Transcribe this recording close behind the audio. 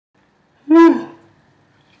So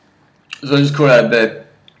I just crawled out of bed.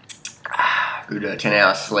 Good 10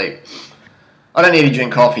 hours sleep. I don't need to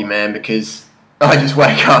drink coffee, man, because I just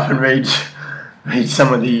wake up and read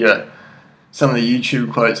some of the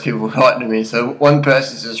YouTube quotes people write to me. So one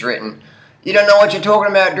person's just written, "You don't know what you're talking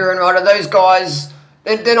about, Duran Rider. Those guys,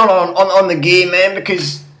 they're not on the gear, man,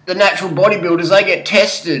 because the natural bodybuilders, they get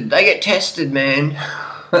tested. They get tested, man."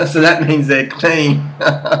 So that means they're clean.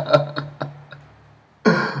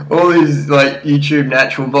 All these like YouTube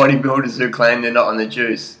natural bodybuilders who claim they're not on the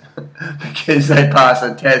juice because they pass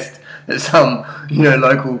a test at some,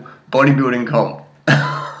 local bodybuilding comp.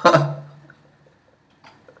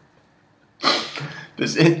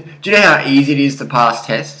 Do you know how easy it is to pass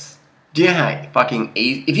tests? Do you know how fucking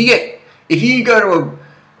easy? If you go to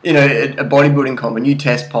a bodybuilding comp and you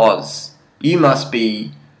test pos, you must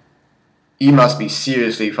be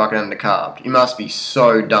seriously fucking undercarbed. You must be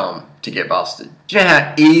so dumb to get busted. Do you know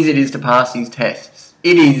how easy it is to pass these tests?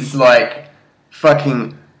 It is like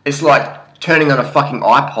fucking. It's like turning on a fucking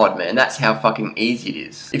iPod, man. That's how fucking easy it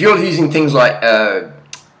is. If you're using things like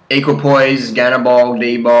Equipoise, Ganabol,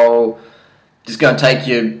 D-Bol, it's going to take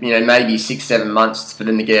you, maybe 6-7 months for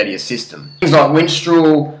them to get out of your system. Things like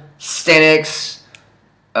Winstrol, Stenex,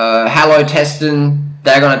 Halotestin,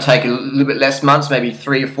 they're going to take a little bit less months, maybe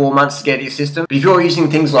 3 or 4 months to get out of your system. But if you're using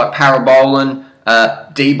things like Parabolan,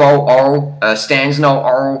 D-Bol oral, Stanzanol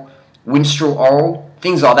oral, Winstrol oral,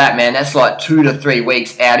 things like that, man, that's like 2 to 3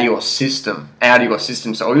 weeks out of your system.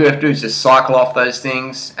 So all you have to do is just cycle off those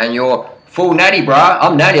things and you're full natty, bruh.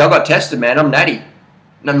 I'm natty. I got tested, man. I'm natty.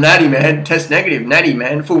 I'm natty, man. Test negative. Natty,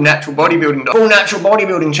 man. Full natural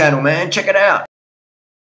bodybuilding channel, man. Check it out.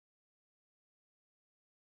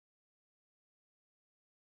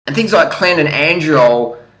 And things like Clen and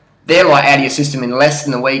Andriol, they're like out of your system in less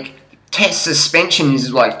than a week. Test suspension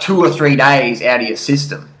is like 2 or 3 days out of your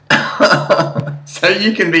system. So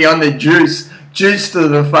you can be on the juice to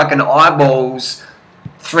the fucking eyeballs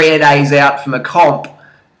 3 days out from a comp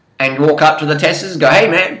and walk up to the testers and go, "Hey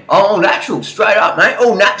man, all natural, straight up, mate.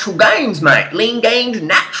 All natural gains, mate. Lean gains,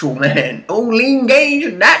 natural, man. All lean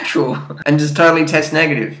gains, natural." And just totally test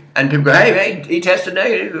negative. And people go, "Hey man, he tested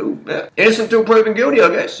negative. Yeah. Innocent till proven guilty, I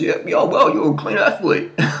guess. Yeah, well, you're a clean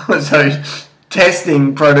athlete." So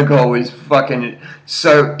testing protocol is fucking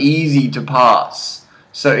so easy to pass.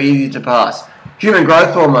 So easy to pass. Human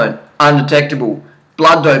growth hormone, undetectable.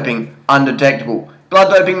 Blood doping, undetectable. Blood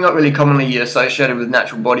doping, not really commonly associated with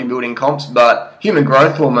natural bodybuilding comps, but human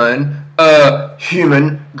growth hormone,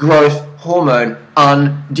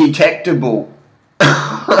 undetectable.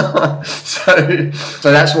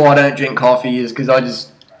 So that's why I don't drink coffee, is because I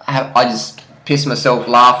just piss myself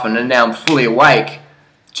laughing, and now I'm fully awake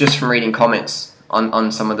just from reading comments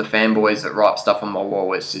on some of the fanboys that write stuff on my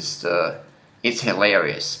wall. It's just it's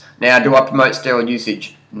hilarious. Now, do I promote steroid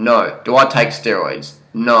usage? No. Do I take steroids?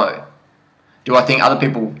 No. Do I think other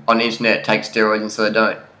people on the internet take steroids and so they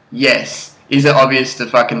don't? Yes. Is it obvious to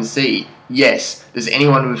fucking see? Yes. Does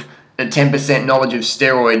anyone with a 10% knowledge of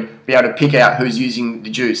steroid be able to pick out who's using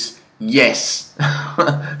the juice? Yes.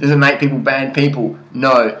 Does it make people bad people?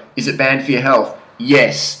 No. Is it bad for your health?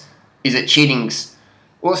 Yes. Is it cheating?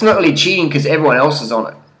 Well, it's not really cheating because everyone else is on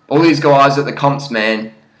it. All these guys at the comps,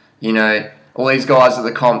 man, all these guys at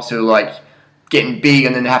the comps who are like getting big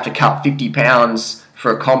and then they have to cut 50 pounds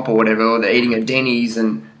for a comp or whatever, or they're eating a Denny's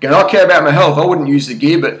and going, "I care about my health, I wouldn't use the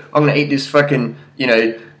gear, but I'm going to eat this fucking,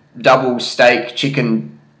 double steak,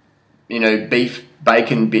 chicken, beef,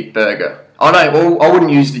 bacon bit burger. I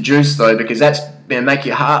wouldn't use the juice though, because that's going to make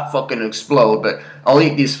your heart fucking explode, but I'll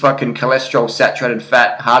eat this fucking cholesterol saturated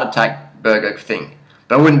fat heart attack burger thing.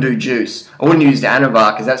 But I wouldn't do juice. I wouldn't use the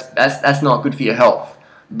Anavar because that's not good for your health.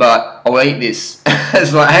 But I'll eat this."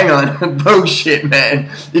 It's like, hang on, bullshit, man.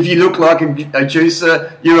 If you look like a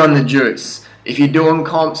juicer, you're on the juice. If you're doing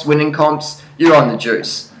comps, winning comps, you're on the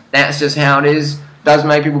juice. That's just how it is. Does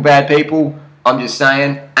make people bad people. I'm just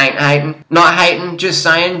saying, ain't hating. Not hating, just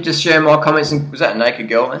saying, just sharing my comments and... Was that a naked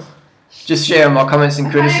girl, man? Just sharing my comments and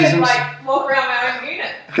criticisms. I can't even, walk around my own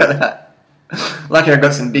unit. Look at that. Lucky I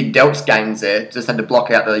got some big delts gains there. Just had to block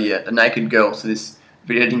out the naked girl so this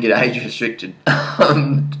video didn't get age restricted.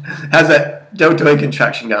 How's that deltoid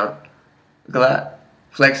contraction going? Look at that.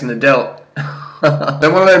 Flexing the delt. Don't want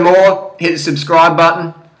to learn more? Hit the subscribe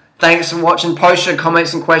button. Thanks for watching. Post your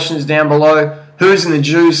comments and questions down below. Who's in the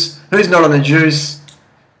juice? Who's not on the juice?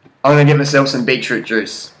 I'm going to get myself some beetroot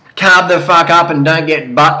juice. Carb the fuck up and don't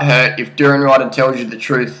get butt hurt if Duran Rider tells you the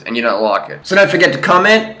truth and you don't like it. So don't forget to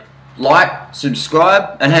comment, like,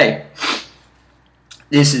 subscribe, and hey,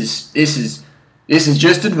 this is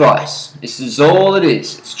just advice. This is all it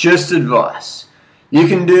is. It's just advice. You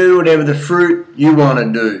can do whatever the fruit you want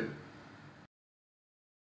to do.